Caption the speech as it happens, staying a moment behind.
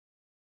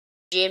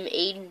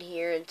Aidan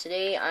here, and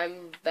today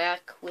I'm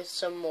back with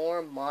some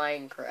more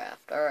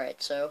Minecraft.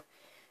 Alright, so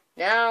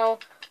now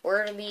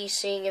we're going to be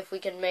seeing if we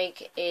can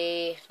make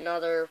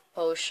another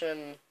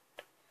potion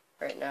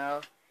right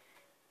now.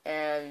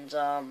 And,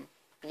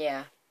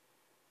 yeah.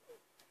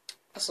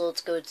 So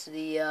let's go to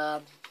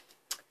the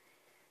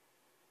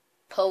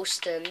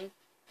potion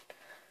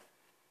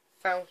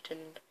fountain.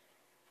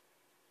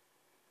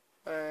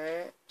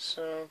 Alright,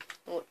 so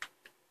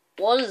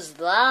what is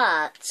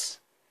that?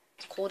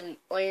 It's called an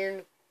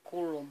iron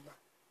golem.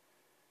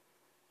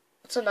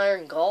 What's an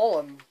iron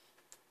golem?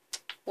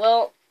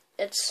 Well,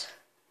 it's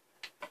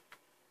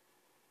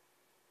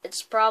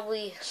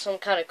probably some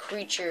kind of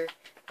creature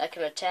that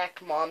can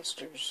attack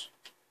monsters.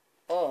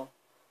 Oh,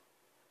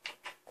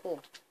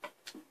 cool.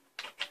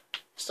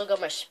 Still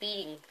got my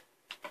speed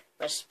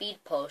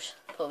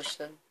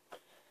potion.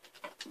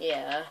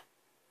 Yeah,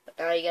 but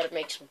now you gotta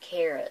make some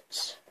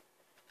carrots.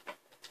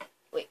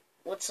 Wait,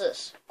 what's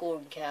this?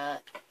 Golden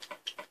cat.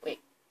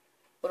 Wait.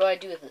 What do I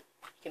do with it?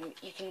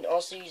 You can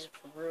also use it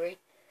for brewing,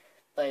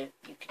 but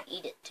you can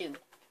eat it too,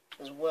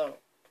 as well.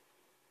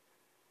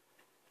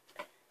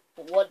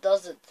 But what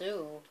does it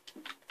do?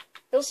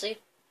 You'll see.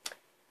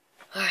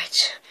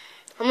 Alright,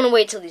 I'm gonna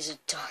wait till these are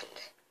done.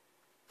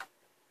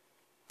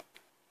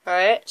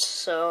 Alright,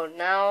 so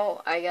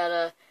now I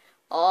gotta,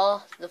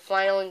 the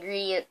final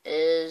ingredient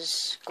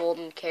is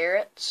golden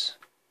carrots.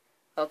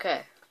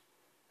 Okay.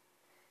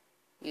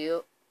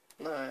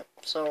 Alright,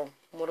 so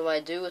what do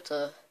I do with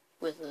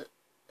it?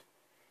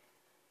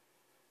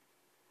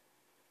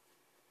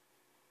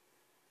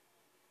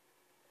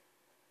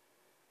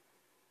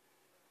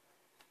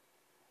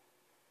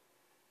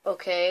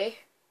 Okay.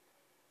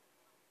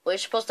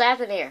 What's supposed to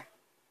happen here?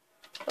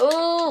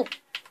 Oh!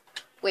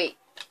 Wait.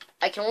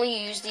 I can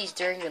only use these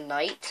during the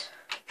night?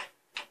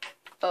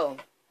 Oh.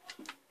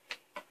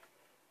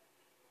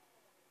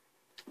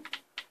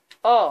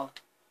 Oh.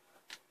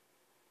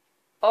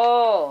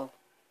 Oh.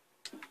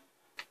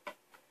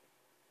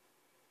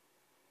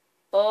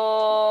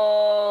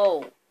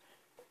 Oh.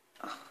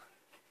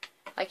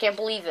 I can't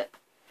believe it.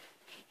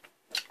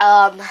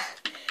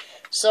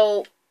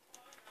 So,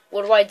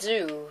 what do I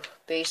do,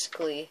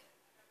 basically?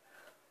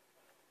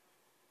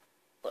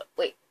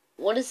 Wait,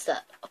 what is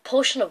that? A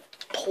potion of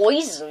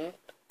poison?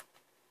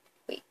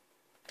 Wait,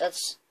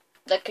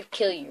 that could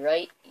kill you,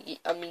 right?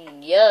 I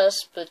mean,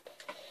 yes, but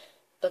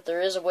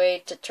there is a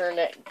way to turn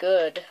that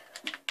good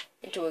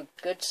into a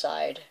good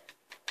side.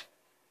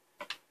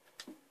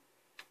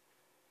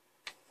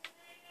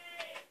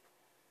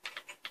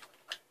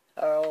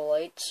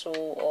 Alright,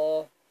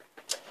 so,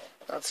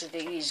 let's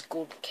take these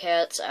golden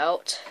cats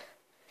out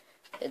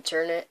and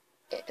turn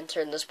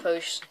this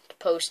potion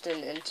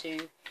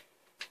into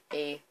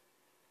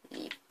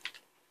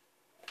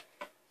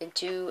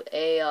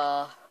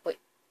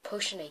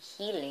potion of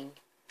healing.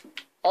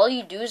 All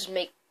you do is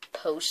make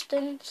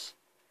potions?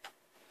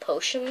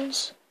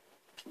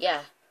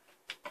 Yeah.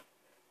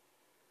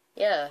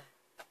 Yeah.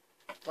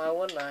 Why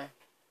wouldn't I?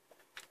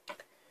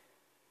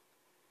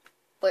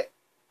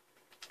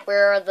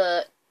 Where are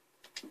the...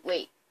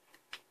 Wait.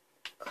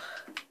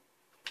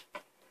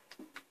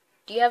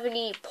 Do you have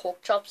any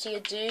pork chops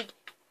here, dude?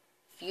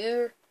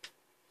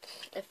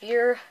 If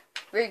you're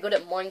very good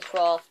at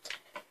Minecraft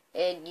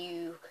and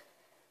you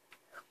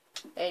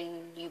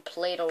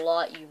played a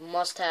lot, you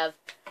must have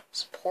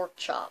some pork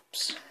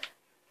chops.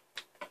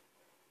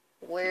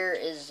 Where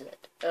is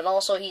it? And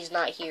also, he's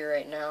not here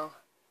right now.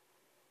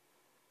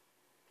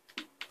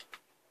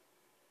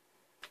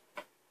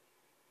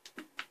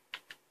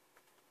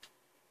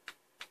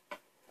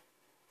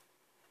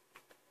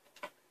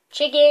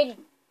 Chicken!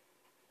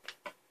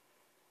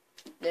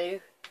 No.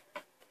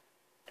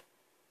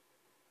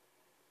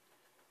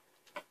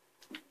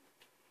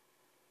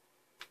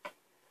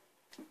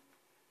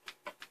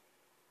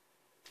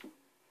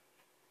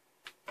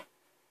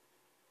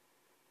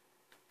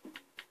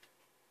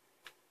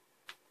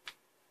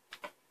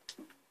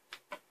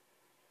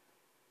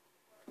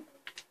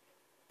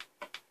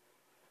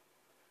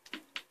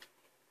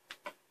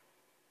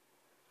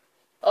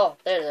 Oh,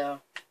 there they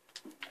are.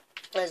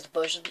 There's the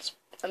potions.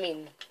 I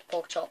mean,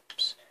 pork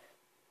chops.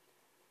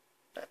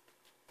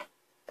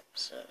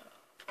 So,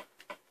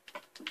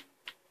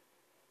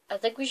 I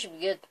think we should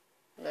be good.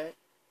 Right?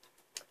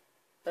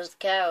 There's the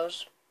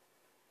cows.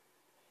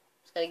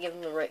 Just gotta give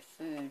them the right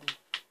food.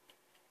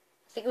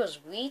 I think it was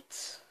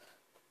wheat.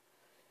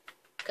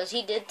 Because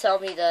he did tell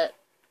me that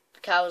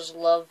cows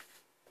love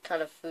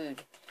kind of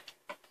food.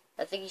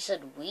 I think he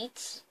said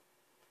wheat.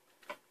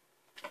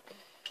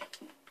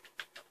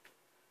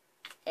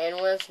 And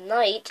when it's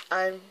night,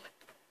 I'm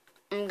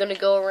gonna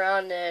go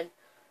around and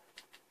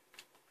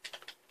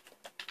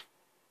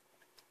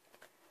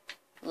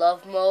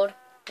love mode.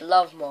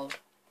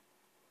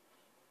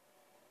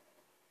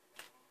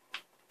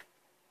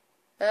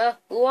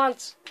 Who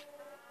wants?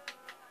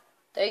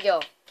 There you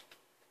go.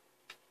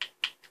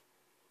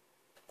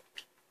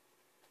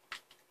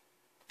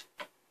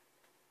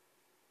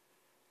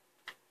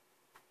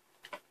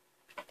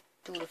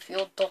 To the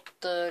field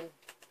doctor.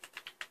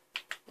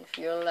 If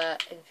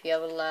you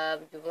have a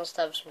lab, you must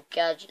have some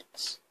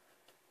gadgets.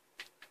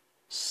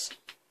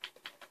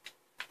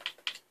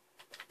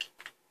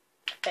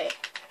 Hey.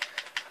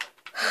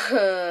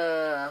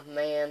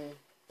 Man.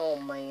 Oh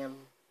man.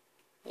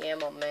 Yeah,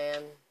 my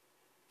man.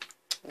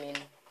 I mean,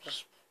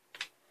 just.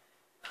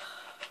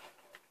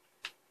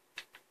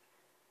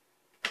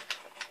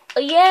 Oh,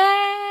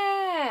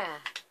 yeah!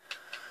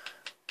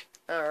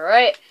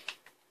 Alright.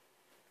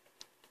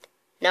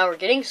 Now we're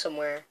getting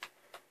somewhere.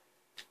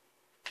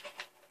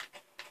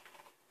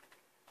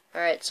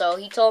 Alright, so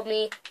he told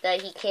me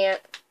that he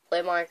can't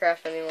play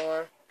Minecraft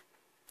anymore.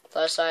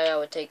 So I decided I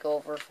would take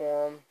over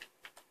for him.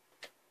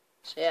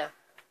 So yeah.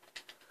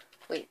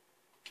 Wait.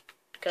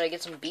 Can I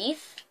get some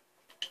beef?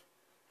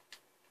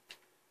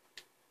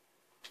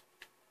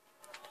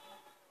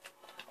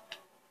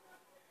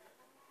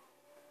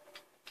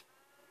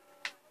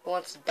 Who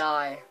wants to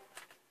die?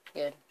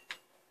 Good.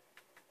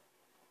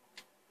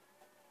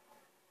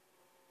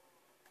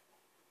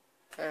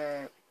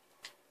 Alright.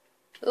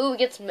 Ooh, we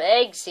get some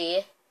eggs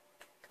here.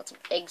 Got some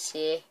eggs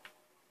here.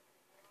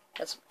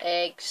 Got some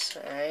eggs.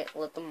 Alright,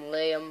 let them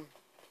lay them.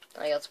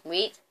 I got some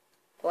wheat.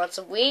 Who wants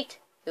some wheat?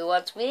 Who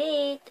wants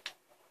wheat?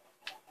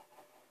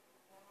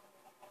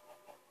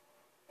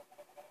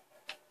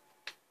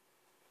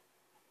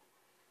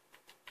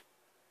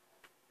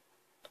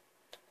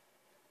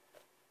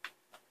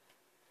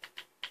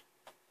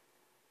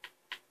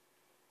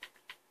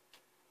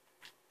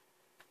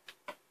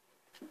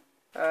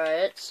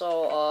 Alright,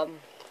 so,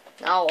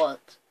 now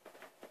what?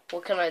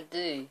 What can I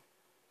do?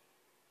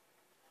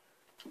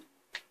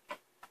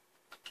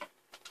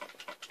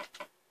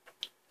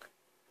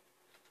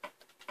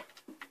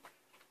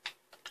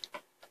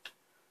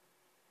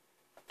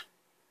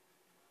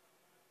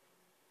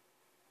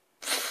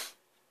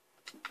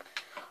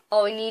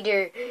 All we need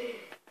are,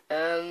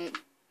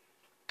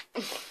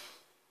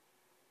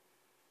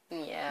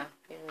 yeah,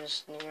 you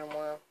just need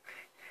more.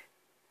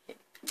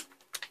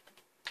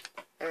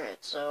 Alright,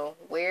 so,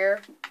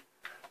 where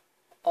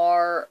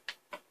are,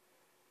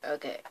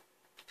 okay,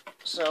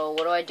 so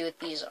what do I do with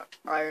these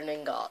iron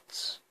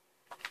ingots?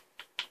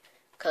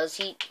 Because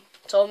he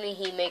told me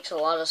he makes a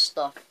lot of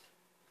stuff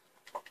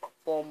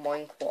for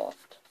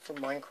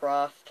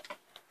Minecraft.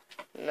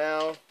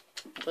 Now,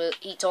 but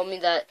he told me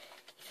that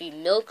if he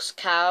milks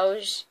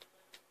cows,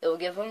 it will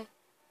give him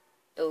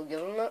it.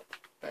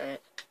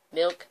 Alright,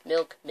 milk.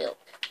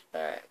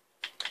 Alright,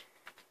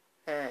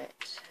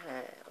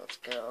 let's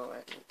go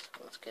and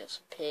let's get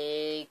some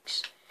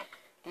pigs.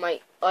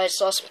 I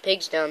saw some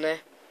pigs down there.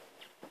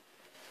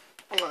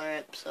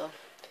 Alright, so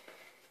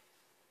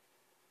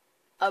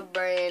I'm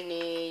brand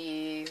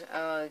new.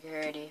 Okay,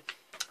 ready.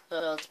 So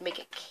let's make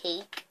a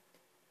cake.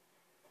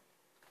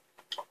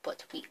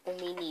 But we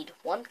only need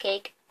one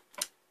cake.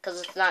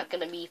 Because it's not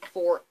going to be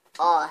for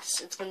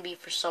us. It's going to be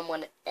for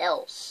someone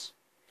else.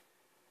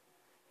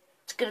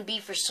 It's going to be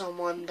for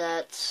someone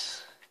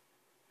that's...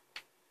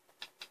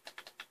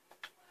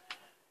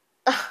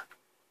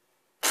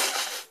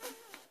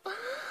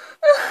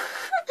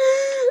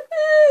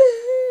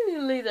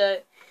 Leave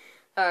that.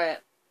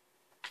 Alright.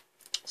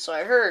 So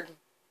I heard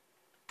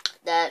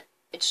that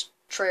it's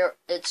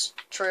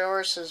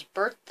Treoris's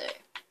birthday.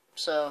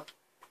 So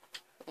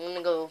I'm going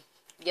to go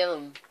give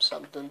him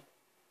something.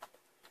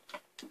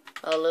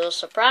 A little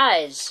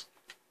surprise.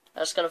 I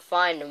was gonna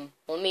find him.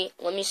 Let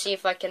me see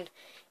if I can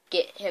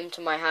get him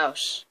to my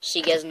house. See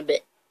you guys in a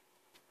bit.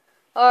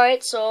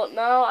 Alright, so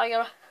now I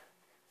gotta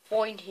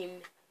find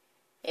him.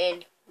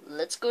 And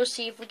let's go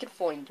see if we can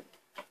find him.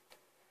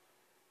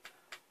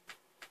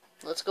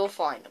 Let's go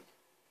find him.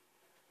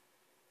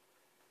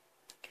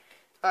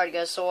 Alright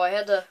guys, so I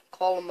had to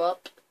call him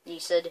up. He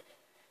said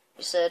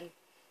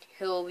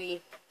he'll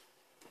be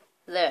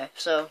there.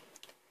 So,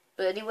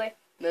 but anyway,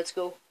 let's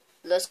go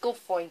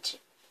find him.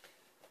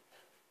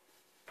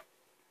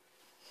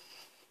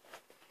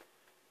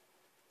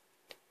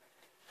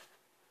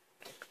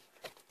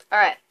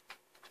 Alright.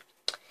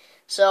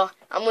 So,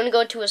 I'm gonna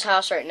go to his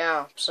house right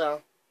now.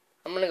 So,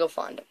 I'm gonna go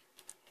find him.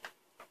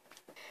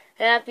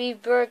 Happy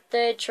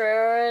birthday,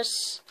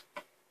 Treoris.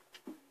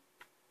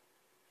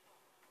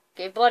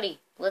 Okay, buddy,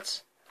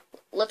 let's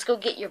go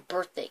get your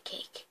birthday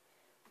cake.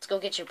 Let's go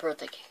get your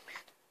birthday cake,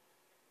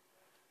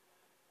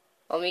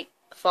 man.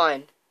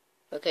 Fine.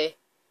 Okay.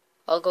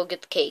 I'll go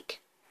get the cake.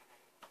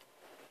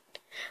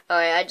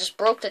 Alright, I just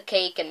broke the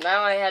cake and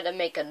now I had to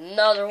make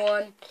another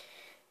one.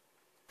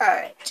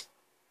 Alright.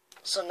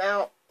 So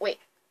now, wait.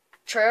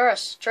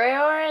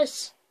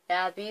 Treoris!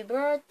 Happy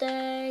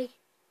birthday!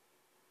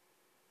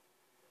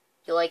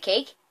 You like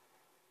cake?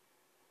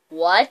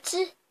 What?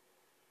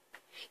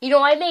 You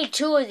know, I made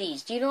 2 of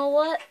these. Do you know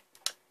what?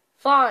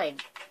 Fine.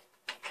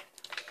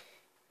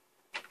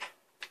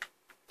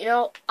 You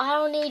know, I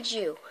don't need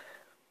you.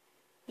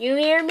 You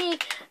hear me?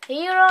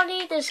 You don't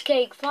need this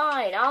cake.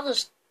 Fine. I'll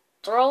just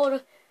throw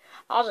it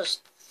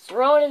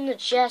in the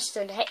chest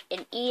and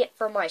eat it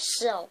for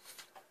myself.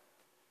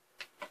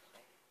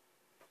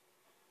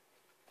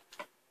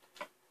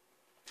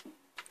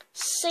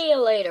 See you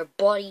later,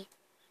 buddy.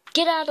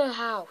 Get out of the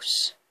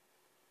house.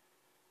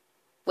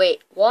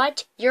 Wait,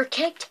 what? You're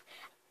kicked?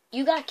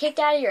 You got kicked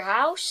out of your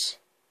house?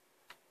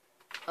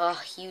 Ugh,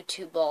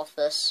 YouTube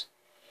office.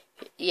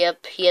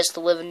 Yep, he has to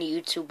live in the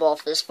YouTube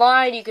office.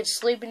 Fine, you can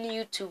sleep in the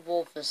YouTube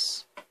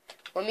office.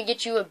 Let me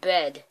get you a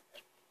bed.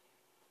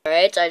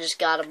 Alright, I just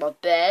got him a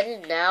bed,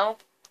 and now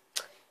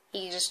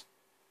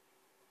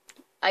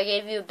I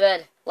gave you a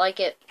bed. Like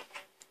it.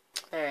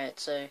 Alright,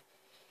 so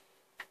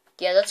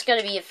yeah, that's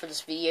gonna be it for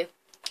this video.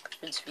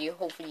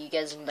 Hopefully you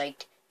guys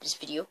liked this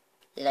video.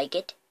 Like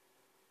it.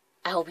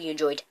 I hope you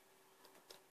enjoyed.